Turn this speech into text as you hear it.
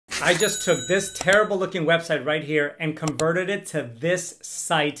I just took this terrible looking website right here and converted it to this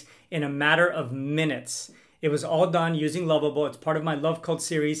site in a matter of minutes. It was all done using Lovable. It's part of my Love Code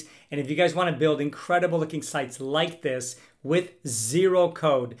series. And if you guys want to build incredible looking sites like this with zero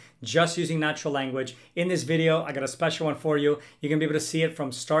code, just using natural language, in this video, I got a special one for you. You're going to be able to see it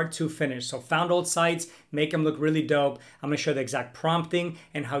from start to finish. So found old sites, make them look really dope. I'm going to show the exact prompting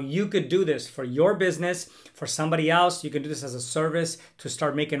and how you could do this for your business, for somebody else. You can do this as a service to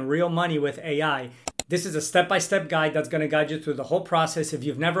start making real money with AI. This is a step-by-step guide that's going to guide you through the whole process. If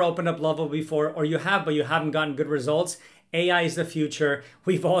you've never opened up Lovable before, or you have, but you haven't gotten good results, AI is the future.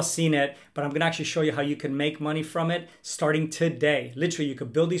 We've all seen it, but I'm going to actually show you how you can make money from it starting today. Literally, you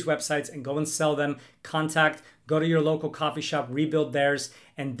could build these websites and go and sell them, contact, go to your local coffee shop, rebuild theirs.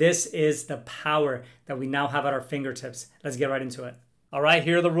 And this is the power that we now have at our fingertips. Let's get right into it. All right,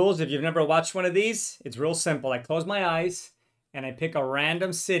 here are the rules. If you've never watched one of these, it's real simple. I close my eyes and I pick a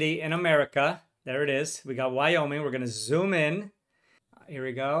random city in America. There it is. We got Wyoming. We're going to zoom in. Here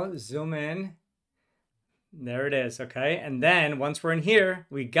we go. Zoom in. There it is. Okay. And then once we're in here,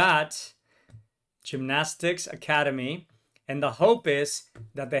 we got Gymnastics Academy. And the hope is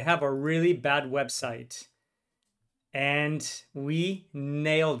that they have a really bad website. And we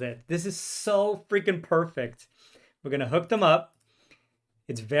nailed it. This is so freaking perfect. We're going to hook them up.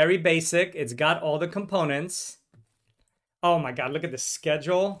 It's very basic. It's got all the components. Oh my God, look at the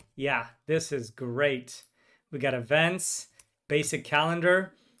schedule. Yeah, this is great. We got events, basic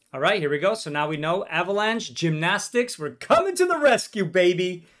calendar. All right, here we go. So now we know Avalanche, Gymnastics. We're coming to the rescue,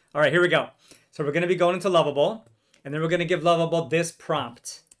 baby. All right, here we go. So we're going to be going into Lovable, and then we're going to give Lovable this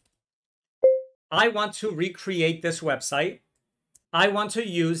prompt. I want to recreate this website. I want to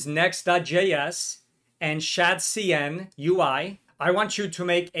use Next.js and ShadCN UI. I want you to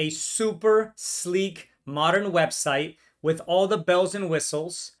make a super sleek, modern website with all the bells and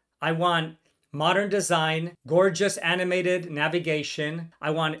whistles. I want modern design, gorgeous animated navigation. I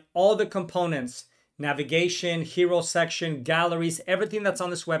want all the components, navigation, hero section, galleries, everything that's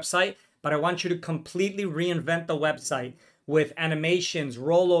on this website. But I want you to completely reinvent the website with animations,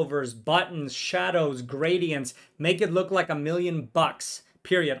 rollovers, buttons, shadows, gradients. Make it look like $1,000,000,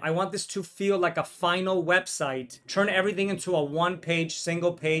 period. I want this to feel like a final website. Turn everything into a one-page,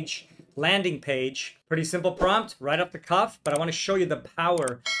 single-page landing page. Pretty simple prompt right off the cuff, but I want to show you the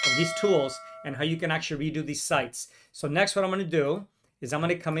power of these tools and how you can actually redo these sites. So next, what I'm going to do is I'm going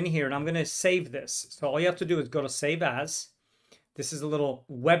to come in here and I'm going to save this. So all you have to do is go to Save As. This is a little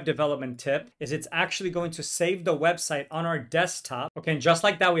web development tip, is it's actually going to save the website on our desktop. Okay, and just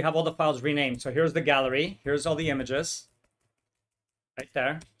like that, we have all the files renamed. So here's the gallery. Here's all the images right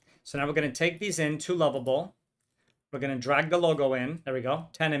there. So now we're going to take these into Lovable. We're going to drag the logo in. There we go,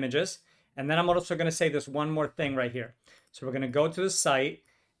 10 images. And then I'm also going to say this one more thing right here. So we're going to go to the site,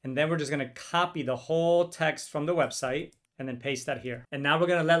 and then we're just going to copy the whole text from the website and then paste that here. And now we're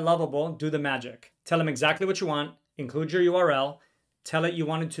going to let Lovable do the magic. Tell them exactly what you want, include your URL, tell it you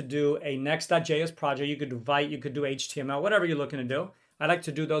wanted to do a Next.js project. You could do Vite, you could do HTML, whatever you're looking to do. I like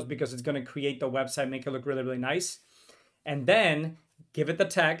to do those because it's going to create the website, make it look really, really nice. And then give it the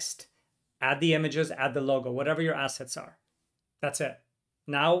text, add the images, add the logo, whatever your assets are. That's it.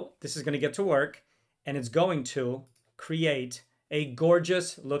 Now this is going to get to work, and it's going to create a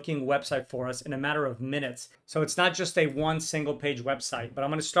gorgeous looking website for us in a matter of minutes. So it's not just a one single page website, but I'm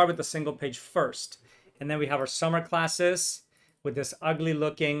going to start with the single page first. And then we have our summer classes with this ugly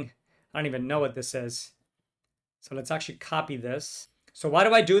looking, I don't even know what this is. So let's actually copy this. So why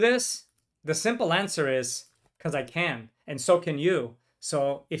do I do this? The simple answer is because I can, and so can you.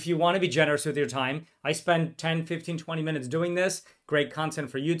 So if you want to be generous with your time, I spend 10, 15, 20 minutes doing this. Great content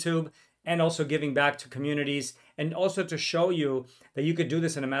for YouTube, and also giving back to communities, and also to show you that you could do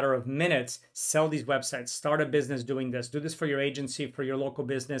this in a matter of minutes. Sell these websites, start a business doing this. Do this for your agency, for your local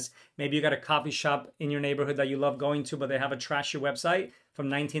business. Maybe you got a coffee shop in your neighborhood that you love going to, but they have a trashy website from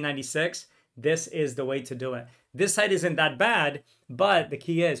 1996. This is the way to do it. This site isn't that bad, but the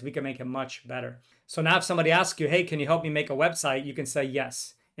key is we can make it much better. So now if somebody asks you, hey, can you help me make a website? You can say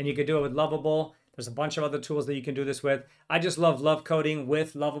yes. And you can do it with Lovable. There's a bunch of other tools that you can do this with. I just love coding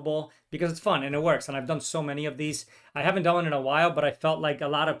with Lovable because it's fun and it works. And I've done so many of these. I haven't done one in a while, but I felt like a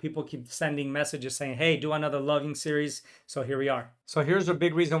lot of people keep sending messages saying, hey, do another loving series. So here we are. So here's a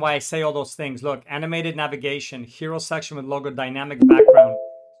big reason why I say all those things. Look, animated navigation, hero section with logo, dynamic background,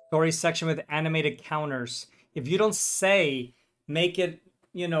 story section with animated counters. If you don't say, make it,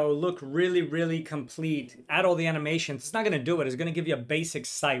 you know, look really, really complete, add all the animations, it's not going to do it. It's going to give you a basic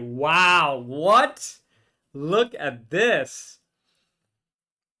site. Wow. What? Look at this.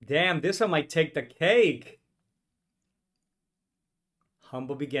 Damn, this one might take the cake.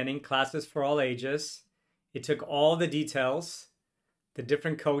 humble beginning, classes for all ages. It took all the details, the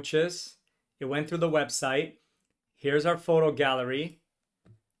different coaches. It went through the website. Here's our photo gallery.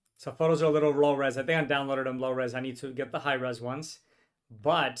 So photos are a little low res. I think I downloaded them low res. I need to get the high res ones.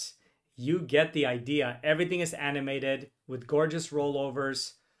 But you get the idea. Everything is animated with gorgeous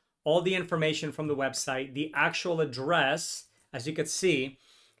rollovers. All the information from the website. The actual address, as you can see,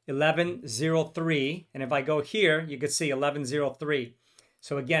 1103. And if I go here, you can see 1103.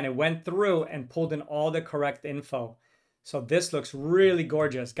 So again, it went through and pulled in all the correct info. So this looks really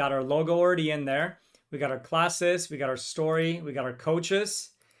gorgeous. Got our logo already in there. We got our classes. We got our story. We got our coaches.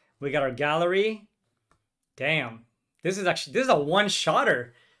 We got our gallery. Damn. This is a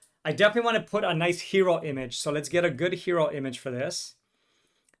one-shotter. I definitely want to put a nice hero image. So let's get a good hero image for this.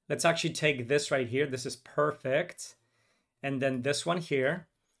 Let's actually take this right here. This is perfect. And then this one here.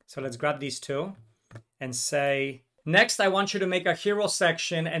 So let's grab these two and say, next, I want you to make a hero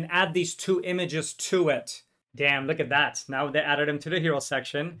section and add these two images to it. Damn, look at that. Now they added them to the hero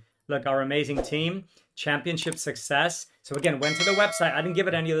section. Look, our amazing team, championship success. So again, went to the website. I didn't give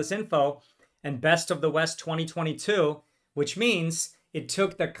it any of this info. And Best of the West 2022, which means it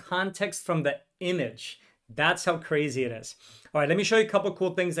took the context from the image. That's how crazy it is. All right, let me show you a couple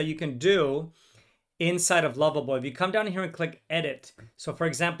cool things that you can do inside of Lovable. If you come down here and click edit. So for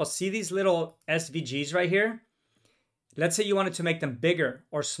example, see these little SVGs right here? Let's say you wanted to make them bigger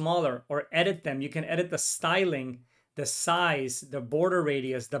or smaller or edit them. You can edit the styling, the size, the border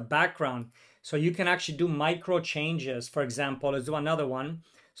radius, the background. So you can actually do micro changes. For example, let's do another one.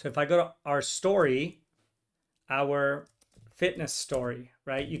 So if I go to our story, our fitness story,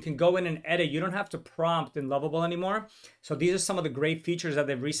 right? You can go in and edit. You don't have to prompt in Lovable anymore. So these are some of the great features that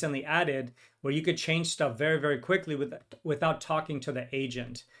they've recently added where you could change stuff very, very quickly without talking to the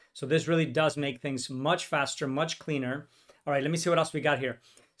agent. So this really does make things much faster, much cleaner. All right, let me see what else we got here.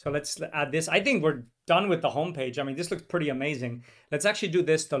 So let's add this. I think we're done with the homepage. I mean, this looks pretty amazing. Let's actually do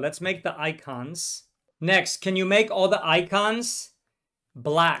this though. Let's make the icons. Next, can you make all the icons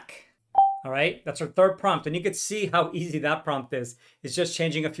black? All right, that's our third prompt. And you can see how easy that prompt is. It's just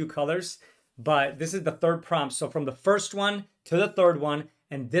changing a few colors, but this is the third prompt. So from the first one to the third one,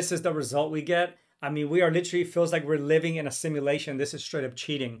 and this is the result we get. I mean, we are literally, feels like we're living in a simulation. This is straight up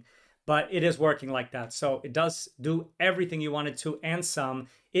cheating, but it is working like that. So it does do everything you want it to and some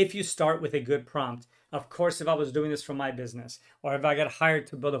if you start with a good prompt. Of course, if I was doing this for my business or if I got hired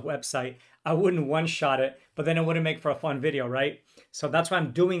to build a website, I wouldn't one-shot it, but then it wouldn't make for a fun video, right? So that's why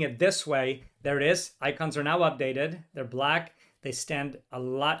I'm doing it this way. There it is. Icons are now updated. They're black. They stand a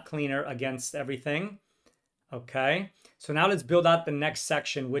lot cleaner against everything. Okay. So now let's build out the next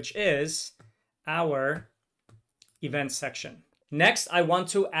section, which is our events section. Next, I want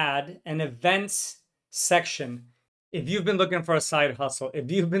to add an events section. If you've been looking for a side hustle,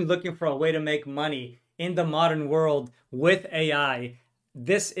 if you've been looking for a way to make money in the modern world with AI,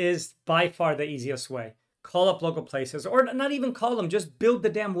 this is by far the easiest way. Call up local places, or not even call them, just build the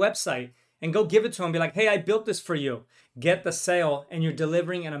damn website and go give it to them. Be like, hey, I built this for you. Get the sale, and you're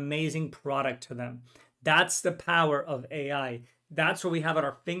delivering an amazing product to them. That's the power of AI. That's what we have at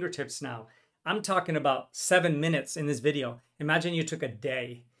our fingertips now. I'm talking about 7 minutes in this video. Imagine you took a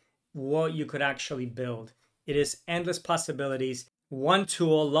day, what you could actually build. It is endless possibilities. One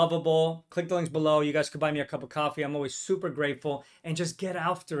tool, Lovable. Click the links below. You guys could buy me a cup of coffee. I'm always super grateful. And just get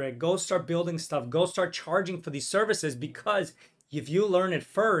after it. Go start building stuff. Go start charging for these services, because if you learn it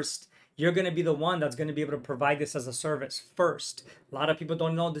first, you're going to be the one that's going to be able to provide this as a service first. A lot of people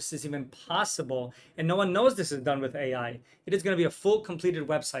don't know this is even possible, and no one knows this is done with AI. It is going to be a full completed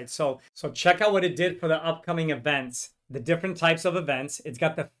website. So check out what it did for the upcoming events. The different types of events. It's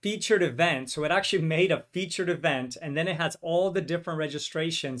got the featured event. So it actually made a featured event, and then it has all the different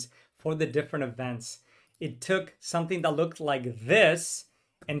registrations for the different events. It took something that looked like this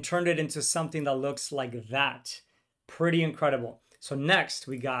and turned it into something that looks like that. Pretty incredible. So next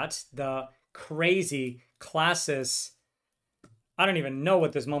we got the crazy classes. I don't even know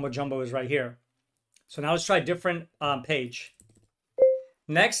what this mumbo jumbo is right here. So now let's try a different page.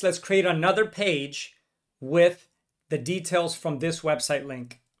 Next, let's create another page with the details from this website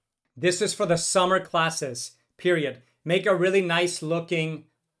link. This is for the summer classes, period. Make a really nice looking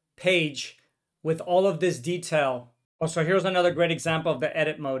page with all of this detail. Oh, so here's another great example of the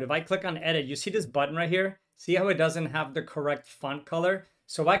edit mode. If I click on edit, you see this button right here? See how it doesn't have the correct font color?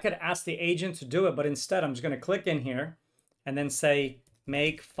 So I could ask the agent to do it, but instead I'm just gonna click in here and then say,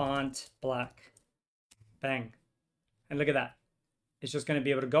 make font black. Bang. And look at that. It's just gonna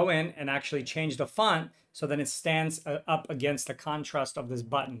be able to go in and actually change the font so then it stands up against the contrast of this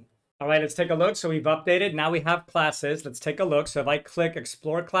button. All right, let's take a look. So we've updated. Now we have classes. Let's take a look. So if I click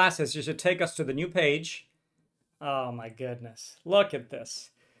explore classes, it should take us to the new page. Oh my goodness. Look at this.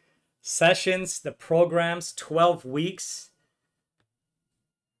 Sessions, the programs, 12 weeks.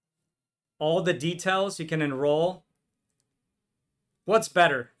 All the details you can enroll. What's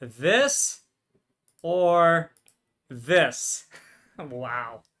better, this or this?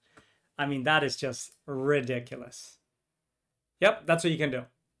 Wow. I mean, that is just ridiculous. Yep, that's what you can do.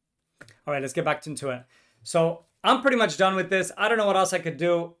 All right, let's get back into it. So I'm pretty much done with this. I don't know what else I could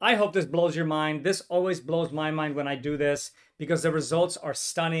do. I hope this blows your mind. This always blows my mind when I do this because the results are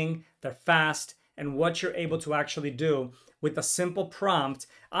stunning, they're fast, and what you're able to actually do with a simple prompt.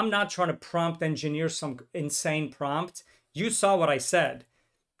 I'm not trying to prompt engineer some insane prompt. You saw what I said.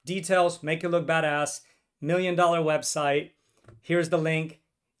 Details, make it look badass, $1 million website. Here's the link.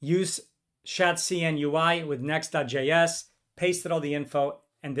 Use ShatCN UI with next.js, pasted all the info,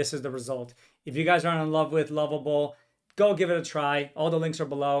 and this is the result. If you guys aren't in love with Lovable, go give it a try. All the links are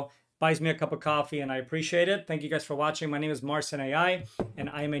below. Buys me a cup of coffee, and I appreciate it. Thank you guys for watching. My name is Marcin AI,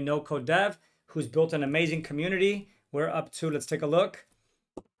 and I am a no-code dev who's built an amazing community. We're up to, let's take a look.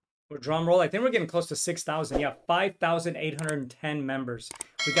 We're drum roll. I think we're getting close to 6,000. Yeah, 5,810 members.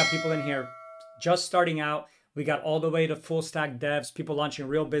 We got people in here just starting out. We got all the way to full stack devs, people launching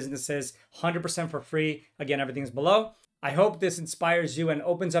real businesses, 100% for free. Again, everything's below. I hope this inspires you and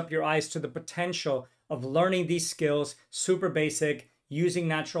opens up your eyes to the potential of learning these skills, super basic, using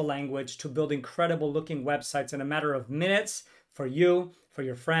natural language to build incredible looking websites in a matter of minutes for you, for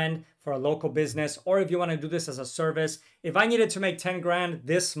your friend, for a local business, or if you want to do this as a service. If I needed to make 10 grand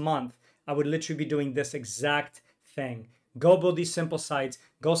this month, I would literally be doing this exact thing. Go build these simple sites,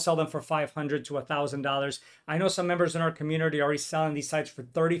 go sell them for $500 to $1,000. I know some members in our community are already selling these sites for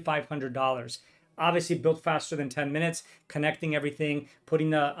 $3,500. Obviously built faster than 10 minutes, connecting everything, putting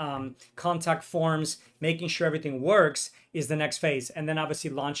the contact forms, making sure everything works is the next phase. And then obviously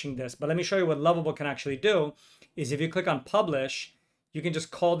launching this. But let me show you what Lovable can actually do is if you click on publish, you can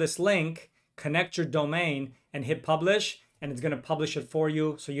just call this link, connect your domain and hit publish, and it's going to publish it for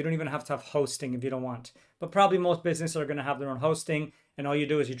you. So you don't even have to have hosting if you don't want. But probably most businesses are going to have their own hosting. And all you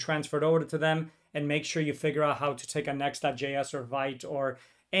do is you transfer it over to them and make sure you figure out how to take a next.js or Vite or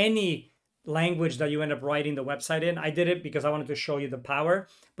any language that you end up writing the website in. I did it because I wanted to show you the power,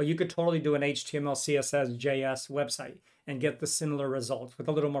 but you could totally do an HTML, CSS, JS website and get the similar results with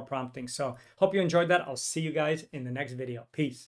a little more prompting. So hope you enjoyed that. I'll see you guys in the next video. Peace.